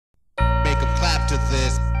to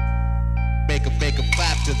this. Make 'em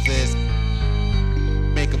clap to this.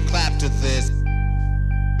 Make 'em clap to this.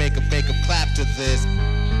 Make 'em clap to this.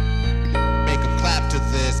 Make 'em clap to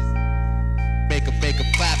this. Make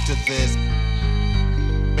 'em clap to this.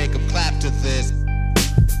 Make 'em clap to this.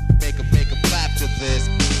 Make 'em clap to this.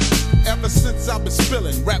 Ever since I was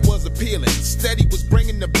spilling, rap was appealing. Steady was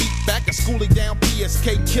bringing the beat back and schooling down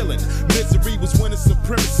PSK killing. Misery was winning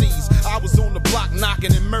supremacies. I was on the block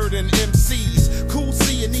knocking and murdering MCs. Cool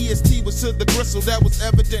C and EST was to the gristle, that was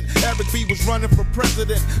evident. Eric B was running for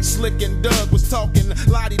president. Slick and Doug was talking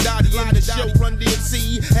lottie-dottie in the show. Run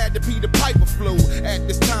DMC had to be the Piper flow. At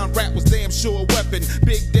this time, rap was damn sure a weapon.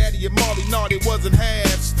 Big Daddy and Marley Naughty wasn't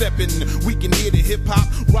half-stepping. We can hear the hip-hop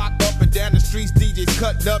rock up and down the streets. DJs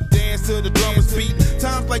cutting up, dance to the drummers beat.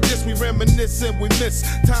 Times like this we reminisce and we miss.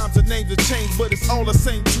 Times and names have changed, but it's all the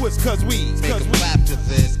same twist. Cause we clap to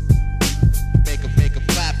this. Make 'em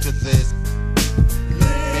clap to this.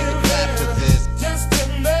 Make 'em clap to this. Just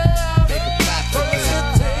enough. Make 'em clap to this.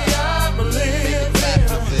 Make 'em clap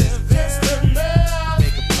to this. Just enough.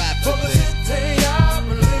 Make 'em clap to this. Make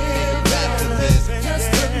 'em clap to this.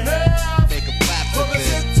 Just enough. Make 'em clap to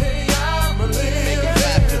this. Make 'em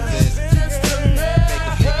clap to this.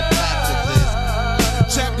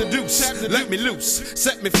 Chapter Deuce, let me loose,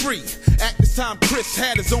 set me free. At this time, Chris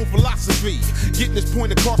had his own philosophy, getting his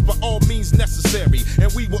point across by all means necessary.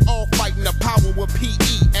 And we were all fighting the power of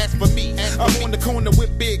PE. As for me, I'm on the corner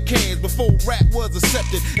with big cans before rap was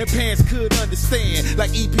accepted and parents could understand.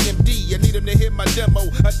 Like EPMD, I need them to hear my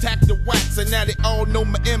demo. Attack the wax, and now they all know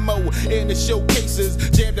my MO. In the showcases,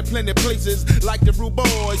 jammed in plenty places. Like the Rude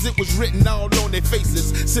Boys, it was written all on their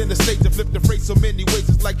faces. Center stage to flip the phrase so many ways.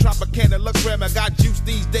 It's like Tropicana, Lux Ram, I got juice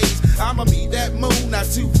these days. I'ma be that moon, not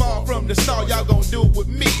too far from the star. Y'all gon' do it with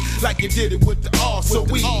me, like you did it with the R. So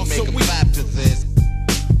we make 'em clap to this.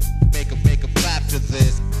 Make 'em clap to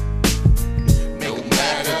this. Make 'em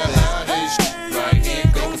clap to this. right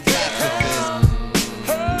here goes Clap to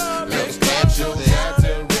this. Let's clap to this.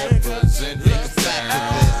 represent Make 'em clap to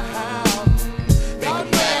this. Make 'em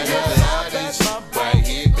clap to this. right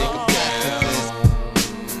here Make 'em clap to this.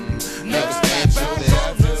 Make 'em clap to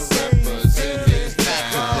this. Clap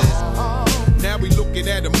to this. Now we looking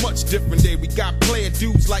at a much different day. We got player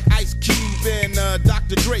dudes like Ice Cube and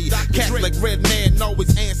Dr. Dre. Cats like Redman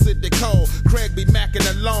always answered the call. Craig be macking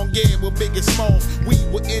along, yeah, we're big and small. We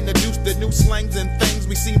were introduced to new slangs and things.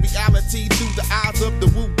 We seen reality through the eyes of the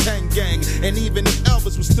Wu-Tang gang. And even if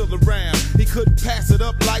Elvis was still around, he couldn't pass it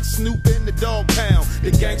up like Snoop in the Dog Pound.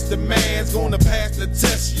 The gangster man's gonna pass the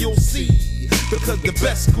test, you'll see. Because the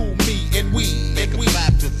best school me and we. Make 'em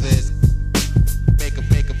clap to this.